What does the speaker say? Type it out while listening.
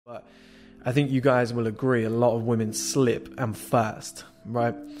But I think you guys will agree a lot of women slip and fast,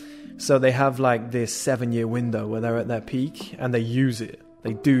 right? So they have like this 7-year window where they're at their peak and they use it.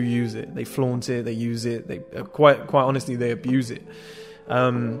 They do use it. They flaunt it. They use it. They quite honestly, they abuse it.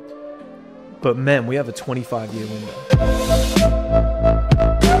 But men, we have a 25-year window.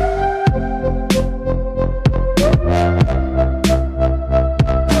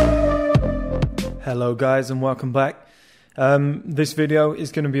 Hello guys and welcome back. This video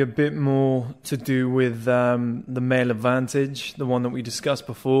is going to be a bit more to do with the male advantage, the one that we discussed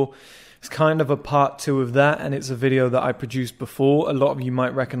before. It's kind of a part 2 of that, and it's a video that I produced before. A lot of you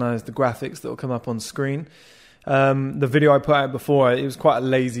might recognize the graphics that will come up on screen. The video I put out before, it was quite a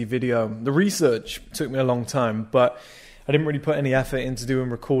lazy video. The research took me a long time, but I didn't really put any effort into doing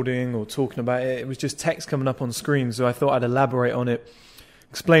recording or talking about it. It was just text coming up on screen, so I thought I'd elaborate on it,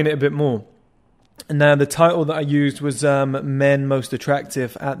 explain it a bit more. And now the title that I used was Men Most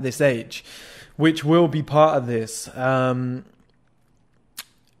Attractive at This Age, which will be part of this in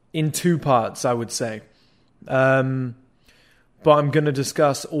 2 parts, I would say. But I'm going to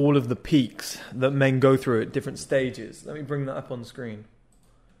discuss all of the peaks that men go through at different stages. Let me bring that up on screen.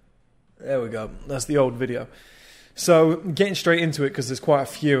 There we go. That's the old video. So getting straight into it, because there's quite a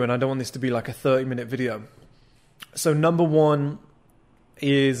few and I don't want this to be like a 30-minute video. So number 1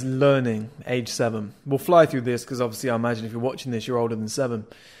 is learning, age 7. We'll fly through this because obviously I imagine if you're watching this, you're older than 7.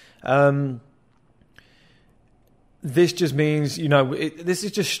 This just means, this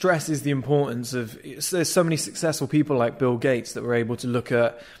is just stresses the importance of, there's so many successful people like Bill Gates that were able to look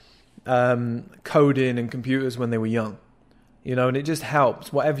at coding and computers when they were young. And it just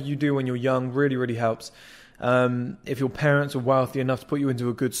helps. Whatever you do when you're young really, really helps. If your parents were wealthy enough to put you into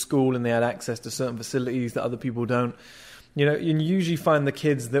a good school and they had access to certain facilities that other people don't, you usually find the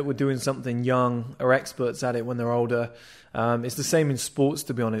kids that were doing something young are experts at it when they're older. It's the same in sports,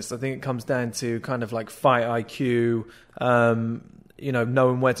 to be honest. I think it comes down to kind of like fight IQ,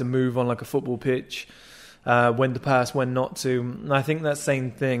 knowing where to move on like a football pitch, when to pass, when not to. And I think that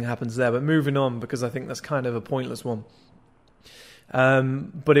same thing happens there. But moving on, because I think that's kind of a pointless one.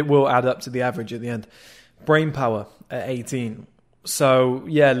 But it will add up to the average at the end. Brain power at 18. So,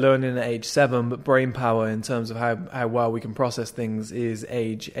 yeah, learning at age 7, but brain power in terms of how well we can process things is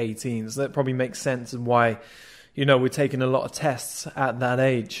age 18. So that probably makes sense of why, we're taking a lot of tests at that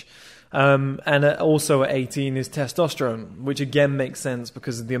age. And also at 18 is testosterone, which again makes sense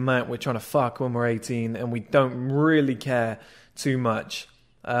because of the amount we're trying to fuck when we're 18 and we don't really care too much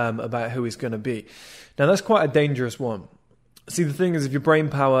about who it's going to be. Now, that's quite a dangerous one. See, the thing is, if your brain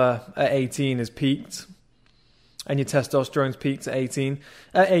power at 18 is peaked, and your testosterone's peaked at 18.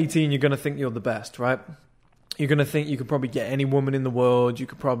 At 18, you're going to think you're the best, right? You're going to think you could probably get any woman in the world. You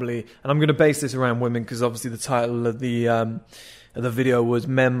could probably, and I'm going to base this around women because obviously the title of the video was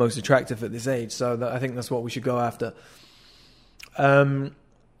Men Most Attractive at This Age. So I think that's what we should go after.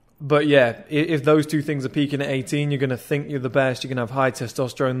 But yeah, if those 2 things are peaking at 18, you're going to think you're the best. You're going to have high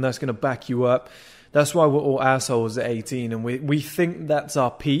testosterone. That's going to back you up. That's why we're all assholes at 18. And we think that's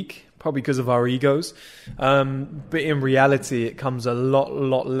our peak, probably because of our egos. But in reality, it comes a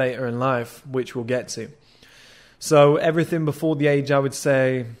lot later in life, which we'll get to. So everything before the age, I'd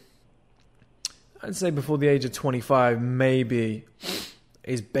say before the age of 25, maybe,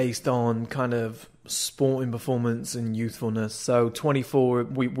 is based on kind of sporting performance and youthfulness. So 24,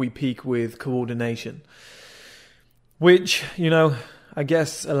 we peak with coordination, which, I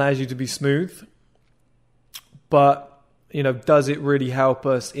guess allows you to be smooth. But does it really help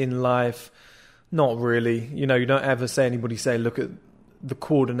us in life? Not really. You don't ever say anybody say, look at the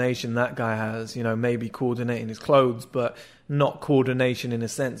coordination that guy has, maybe coordinating his clothes, but not coordination in a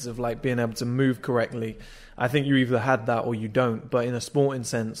sense of like being able to move correctly. I think you either had that or you don't. But in a sporting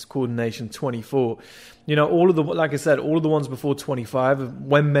sense, coordination 24. All of the, like I said, all of the ones before 25,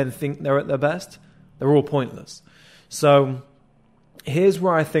 when men think they're at their best, they're all pointless. So here's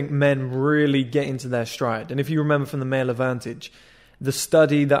where I think men really get into their stride. And if you remember from the male advantage, the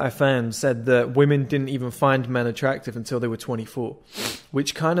study that I found said that women didn't even find men attractive until they were 24,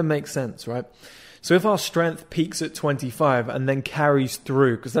 which kind of makes sense, right? So if our strength peaks at 25 and then carries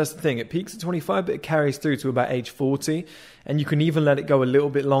through, because that's the thing, it peaks at 25, but it carries through to about age 40, and you can even let it go a little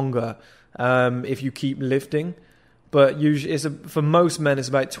bit longer if you keep lifting. But usually, for most men, it's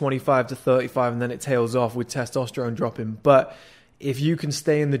about 25 to 35, and then it tails off with testosterone dropping. But if you can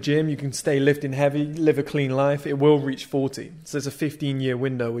stay in the gym, you can stay lifting heavy, live a clean life, it will reach 40. So it's a 15-year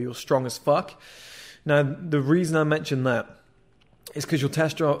window where you're strong as fuck. Now, the reason I mention that is because your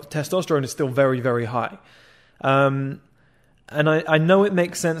testosterone is still very, very high. And I know it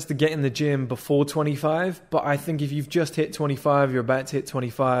makes sense to get in the gym before 25, but I think if you've just hit 25, you're about to hit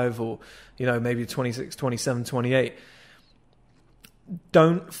 25, or, maybe 26, 27, 28,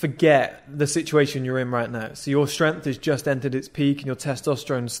 don't forget the situation you're in right now. So your strength has just entered its peak and your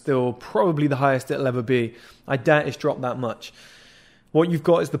testosterone's still probably the highest it'll ever be. I doubt it's dropped that much. What you've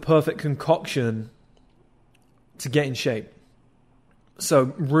got is the perfect concoction to get in shape.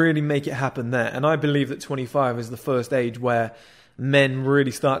 So really make it happen there. And I believe that 25 is the first age where men really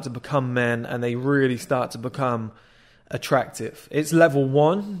start to become men and they really start to become attractive. It's level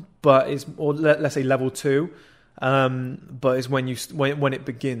 1, but let's say level 2, but it's when it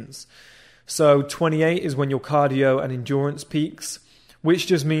begins. So 28 is when your cardio and endurance peaks, which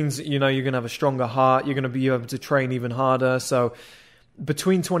just means, you're going to have a stronger heart. You're going to be able to train even harder. So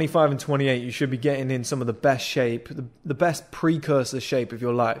between 25 and 28, you should be getting in some of the best shape, the best precursor shape of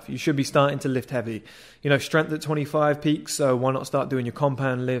your life. You should be starting to lift heavy. Strength at 25 peaks, so why not start doing your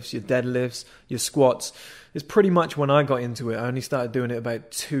compound lifts, your deadlifts, your squats. It's pretty much when I got into it. I only started doing it about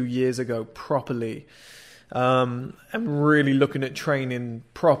 2 years ago properly. And really looking at training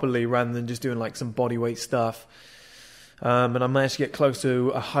properly rather than just doing like some bodyweight stuff. And I managed to get close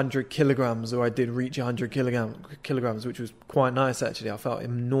to 100 kilograms, or I did reach 100 kilograms, which was quite nice actually. I felt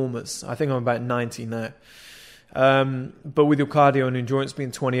enormous. I think I'm about 90 now. But with your cardio and endurance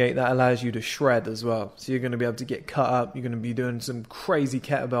being 28, that allows you to shred as well. So you're going to be able to get cut up. You're going to be doing some crazy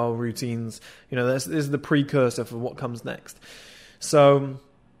kettlebell routines. This is the precursor for what comes next. So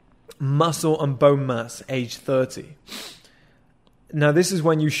muscle and bone mass, age 30. Now this is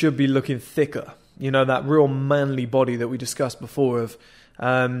when you should be looking thicker. That real manly body that we discussed before of,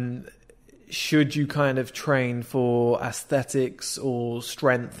 should you kind of train for aesthetics or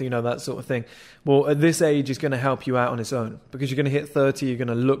strength, that sort of thing. Well, at this age, it's going to help you out on its own, because you're going to hit 30, you're going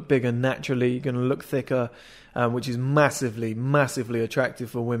to look bigger naturally, you're going to look thicker, which is massively, massively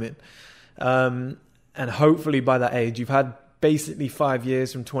attractive for women. And hopefully by that age, you've had basically 5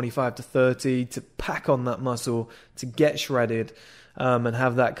 years from 25 to 30 to pack on that muscle, to get shredded, and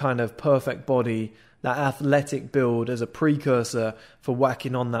have that kind of perfect body, that athletic build as a precursor for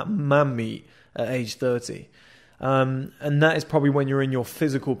whacking on that man meat at age 30. And that is probably when you're in your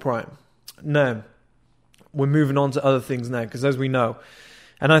physical prime. Now, we're moving on to other things now, because as we know,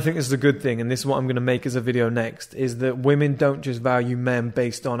 and I think this is a good thing, and this is what I'm going to make as a video next, is that women don't just value men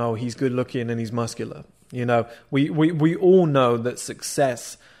based on, oh, he's good looking and he's muscular. We all know that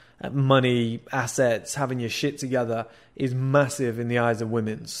success, money, assets, having your shit together is massive in the eyes of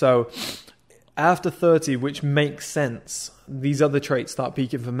women. So after 30, which makes sense, these other traits start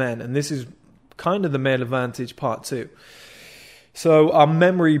peaking for men. And this is kind of the male advantage part 2. So our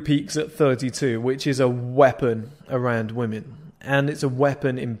memory peaks at 32, which is a weapon around women. And it's a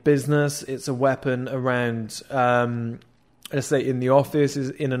weapon in business. It's a weapon around, let's say in the office, is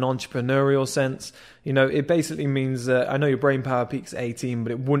in an entrepreneurial sense. It basically means that I know your brain power peaks at 18,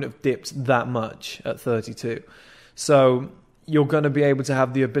 but it wouldn't have dipped that much at 32. So you're going to be able to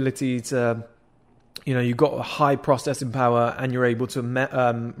have the ability to, you've got a high processing power and you're able to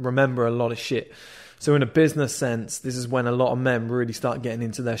remember a lot of shit. So in a business sense, this is when a lot of men really start getting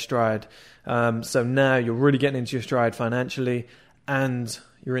into their stride. So now you're really getting into your stride financially and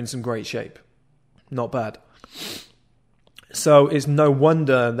you're in some great shape. Not bad. So it's no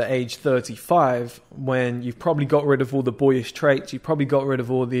wonder that age 35, when you've probably got rid of all the boyish traits, you've probably got rid of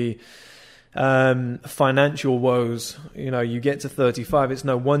all the financial woes, you get to 35, it's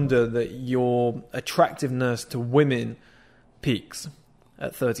no wonder that your attractiveness to women peaks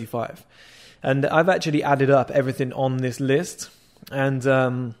at 35. And I've actually added up everything on this list,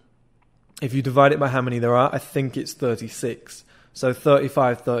 and if you divide it by how many there are, I think it's 36. So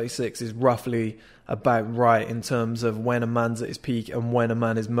 35, 36 is roughly about right in terms of when a man's at his peak and when a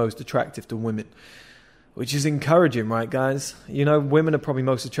man is most attractive to women, which is encouraging, right, guys? Women are probably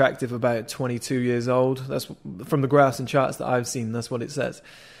most attractive about 22 years old. That's from the graphs and charts that I've seen. That's what it says.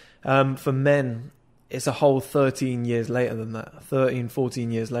 For men, it's a whole 13 years later than that, 13,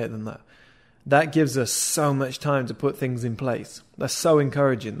 14 years later than that. That gives us so much time to put things in place. That's so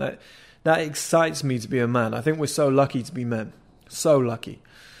encouraging. That excites me to be a man. I think we're so lucky to be men. So lucky.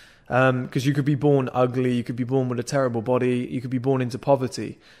 Because you could be born ugly, you could be born with a terrible body, you could be born into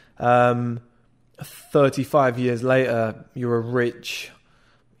poverty. 35 years later, you're a rich,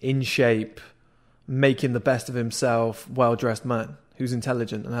 in shape, making the best of himself, well-dressed man who's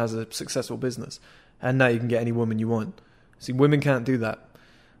intelligent and has a successful business. And now you can get any woman you want. See, women can't do that.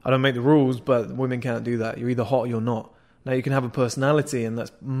 I don't make the rules, but women can't do that. You're either hot or you're not. Now, you can have a personality, and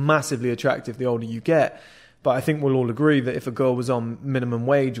that's massively attractive the older you get. But I think we'll all agree that if a girl was on minimum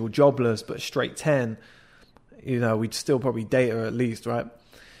wage or jobless, but straight 10, we'd still probably date her at least, right?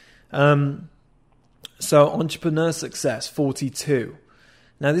 So entrepreneur success, 42.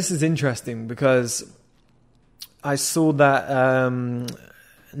 Now this is interesting because I saw that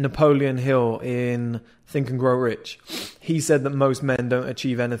Napoleon Hill in Think and Grow Rich, he said that most men don't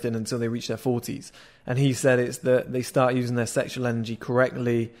achieve anything until they reach their 40s. And he said it's that they start using their sexual energy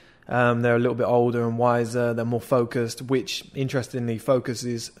correctly. They're a little bit older and wiser. They're more focused, which, interestingly,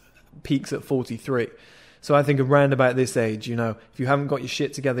 peaks at 43. So I think around about this age, if you haven't got your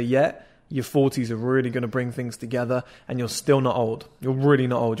shit together yet, your 40s are really going to bring things together, and you're still not old. You're really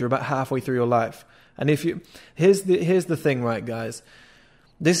not old. You're about halfway through your life. And here's the thing, right, guys?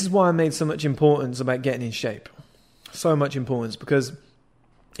 This is why I made so much importance about getting in shape. So much importance, because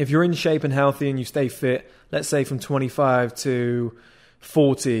if you're in shape and healthy and you stay fit, let's say from 25 to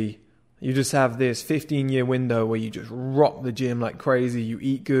 40, you just have this 15-year window where you just rock the gym like crazy. You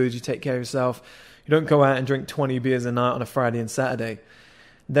eat good, you take care of yourself. You don't go out and drink 20 beers a night on a Friday and Saturday.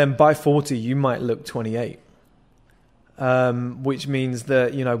 Then by 40, you might look 28, which means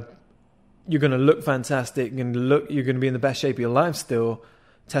that, you're going to look fantastic. You're going to be in the best shape of your life still.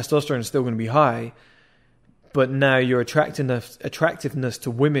 Testosterone is still going to be high. But now your attractiveness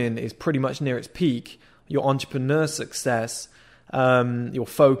to women is pretty much near its peak. Your entrepreneur success, your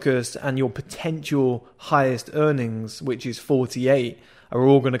focus, and your potential highest earnings, which is 48, are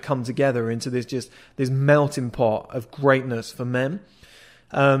all going to come together into this melting pot of greatness for men.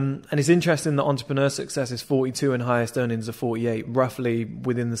 And it's interesting that entrepreneur success is 42 and highest earnings are 48, roughly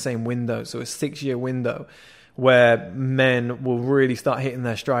within the same window. So a 6-year window where men will really start hitting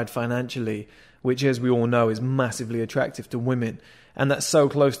their stride financially, which, as we all know, is massively attractive to women. And that's so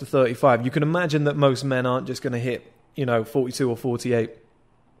close to 35. You can imagine that most men aren't just going to hit, 42 or 48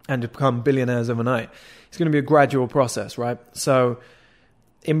 and become billionaires overnight. It's going to be a gradual process, right? So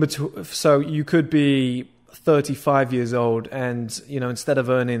you could be 35 years old and, instead of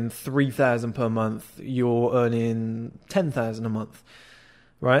earning $3,000 per month, you're earning $10,000 a month,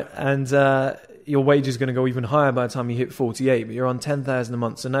 right? And your wage is going to go even higher by the time you hit 48, but you're on $10,000 a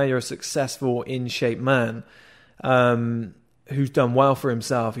month. So now you're a successful, in-shape man who's done well for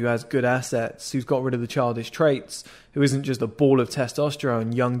himself, who has good assets, who's got rid of the childish traits, who isn't just a ball of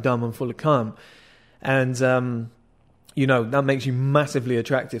testosterone, young, dumb, and full of cum. And that makes you massively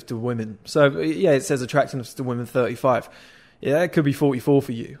attractive to women. So, yeah, it says attractiveness to women 35. Yeah, it could be 44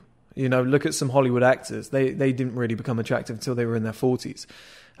 for you. Look at some Hollywood actors. They didn't really become attractive until they were in their 40s.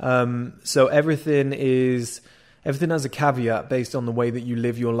 So everything has a caveat based on the way that you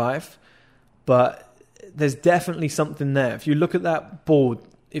live your life. But there's definitely something there. If you look at that board,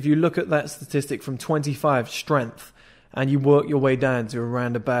 if you look at that statistic from 25 strength, and you work your way down to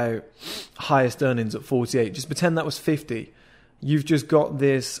around about highest earnings at 48. Just pretend that was 50. You've just got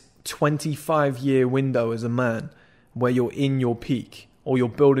this 25-year window as a man where you're in your peak, or you're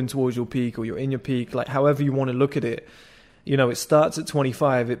building towards your peak, or you're in your peak, like however you want to look at it. It starts at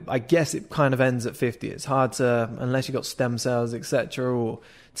 25. I guess it kind of ends at 50. It's hard to, unless you've got stem cells, etc., or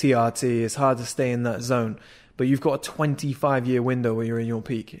TRT, it's hard to stay in that zone. But you've got a 25-year window where you're in your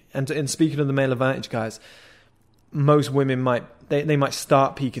peak. And speaking of the male advantage, guys, most women might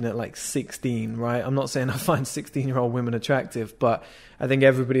start peaking at like 16, right? I'm not saying I find 16-year-old women attractive, but I think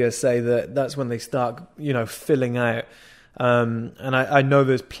everybody will say that that's when they start, filling out. And I know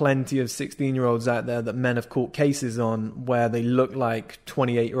there's plenty of 16-year-olds out there that men have caught cases on where they look like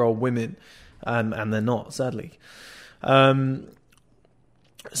 28-year-old women, and they're not, sadly.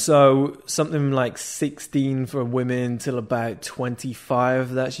 So something like 16 for women till about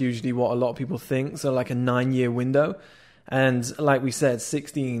 25, that's usually what a lot of people think. So like a 9-year window. And like we said,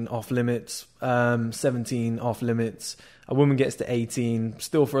 16 off limits, 17 off limits. A woman gets to 18.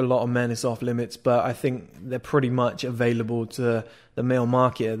 Still for a lot of men it's off limits, but I think they're pretty much available to the male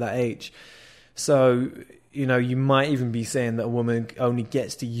market at that age. So, you might even be saying that a woman only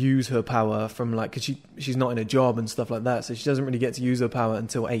gets to use her power from because she's not in a job and stuff like that. So she doesn't really get to use her power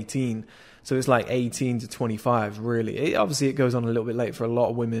until 18. So it's like 18 to 25, really. Obviously, it goes on a little bit late for a lot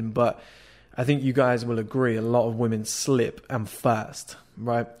of women, but I think you guys will agree a lot of women slip and fast,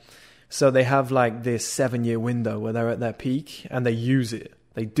 right? So they have this 7-year window where they're at their peak and they use it.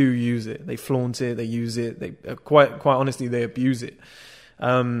 They do use it. They flaunt it. They use it. They quite honestly, they abuse it.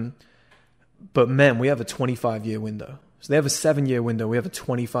 But men, we have a 25-year window. So they have a 7-year window. We have a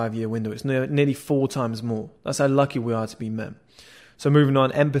 25-year window. It's nearly 4 times more. That's how lucky we are to be men. So moving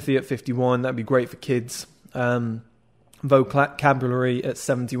on, empathy at 51. That'd be great for kids. Vocabulary at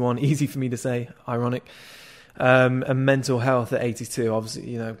 71. Easy for me to say. Ironic. And mental health at 82.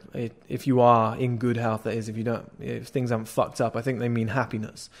 Obviously, if you are in good health, that is, if things haven't fucked up, I think they mean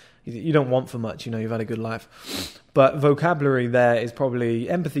happiness. You don't want for much, you've had a good life. But vocabulary there is probably,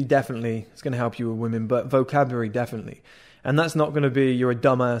 empathy definitely, it's going to help you with women, but vocabulary definitely. And that's not going to be, you're a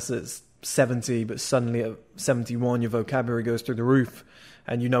dumbass that's 70, but suddenly at 71 your vocabulary goes through the roof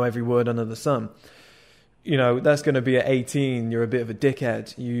and you know every word under the sun. That's going to be at 18, you're a bit of a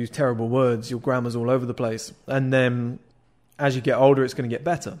dickhead, you use terrible words, your grammar's all over the place. And then as you get older, it's going to get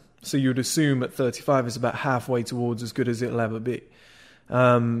better. So you'd assume at 35 it's about halfway towards as good as it'll ever be.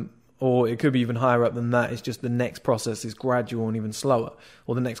 Or it could be even higher up than that. It's just the next process is gradual and even slower,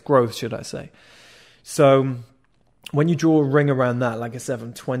 or the next growth, should I say. So when you draw a ring around that, like I said,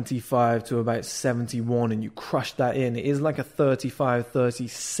 from 25 to about 71, and you crush that in, it is like a 35,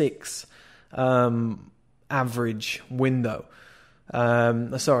 36 average window.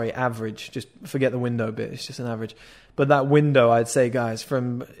 Average. Just forget the window bit. It's just an average. But that window, I'd say, guys,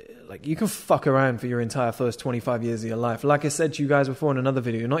 from... you can fuck around for your entire first 25 years of your life. Like I said to you guys before in another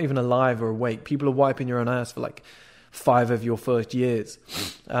video, you're not even alive or awake. People are wiping your own ass for 5 of your first years.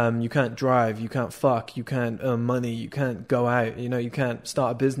 You can't drive, you can't fuck, you can't earn money, you can't go out, you can't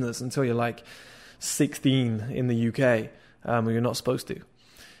start a business until you're 16 in the UK, where you're not supposed to.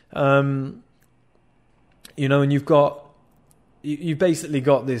 And you've basically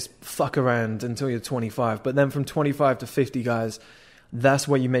got this fuck around until you're 25. But then from 25 to 50, guys, that's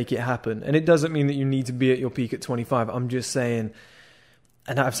where you make it happen. And it doesn't mean that you need to be at your peak at 25. I'm just saying,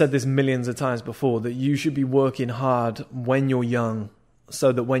 and I've said this millions of times before, that you should be working hard when you're young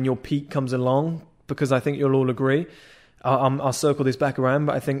so that when your peak comes along, because I think you'll all agree, I'll circle this back around,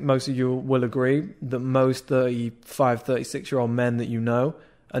 but I think most of you will agree that most 35, 36-year-old men that you know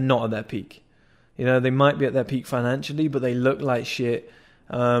are not at their peak. They might be at their peak financially, but they look like shit.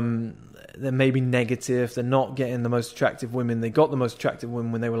 They're maybe negative. They're not getting the most attractive women. They got the most attractive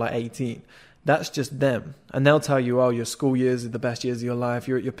women when they were 18. That's just them. And they'll tell you, your school years are the best years of your life.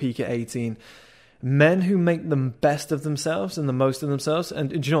 You're at your peak at 18. Men who make the best of themselves and the most of themselves, and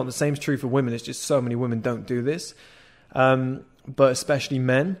do you know what? The same's true for women. It's just so many women don't do this. But especially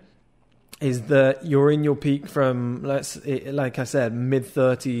men, is that you're in your peak from, like I said,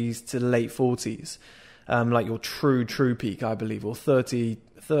 mid-30s to late 40s. Your true peak, I believe, or 30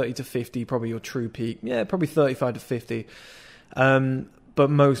 to 50, probably your true peak. Yeah, probably 35 to 50. But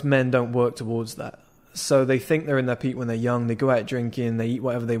most men don't work towards that. So they think they're in their peak when they're young. They go out drinking. They eat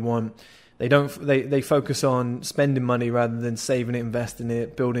whatever they want. They focus on spending money rather than saving it, investing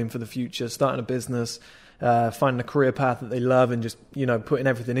it, building for the future, starting a business, finding a career path that they love, and just putting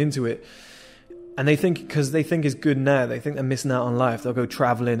everything into it. And they think, because they think it's good now, they think they're missing out on life. They'll go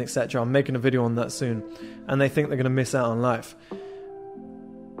traveling, etc. I'm making a video on that soon. And they think they're going to miss out on life.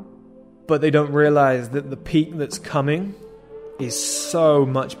 But they don't realize that the peak that's coming is so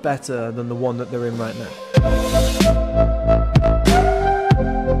much better than the one that they're in right now.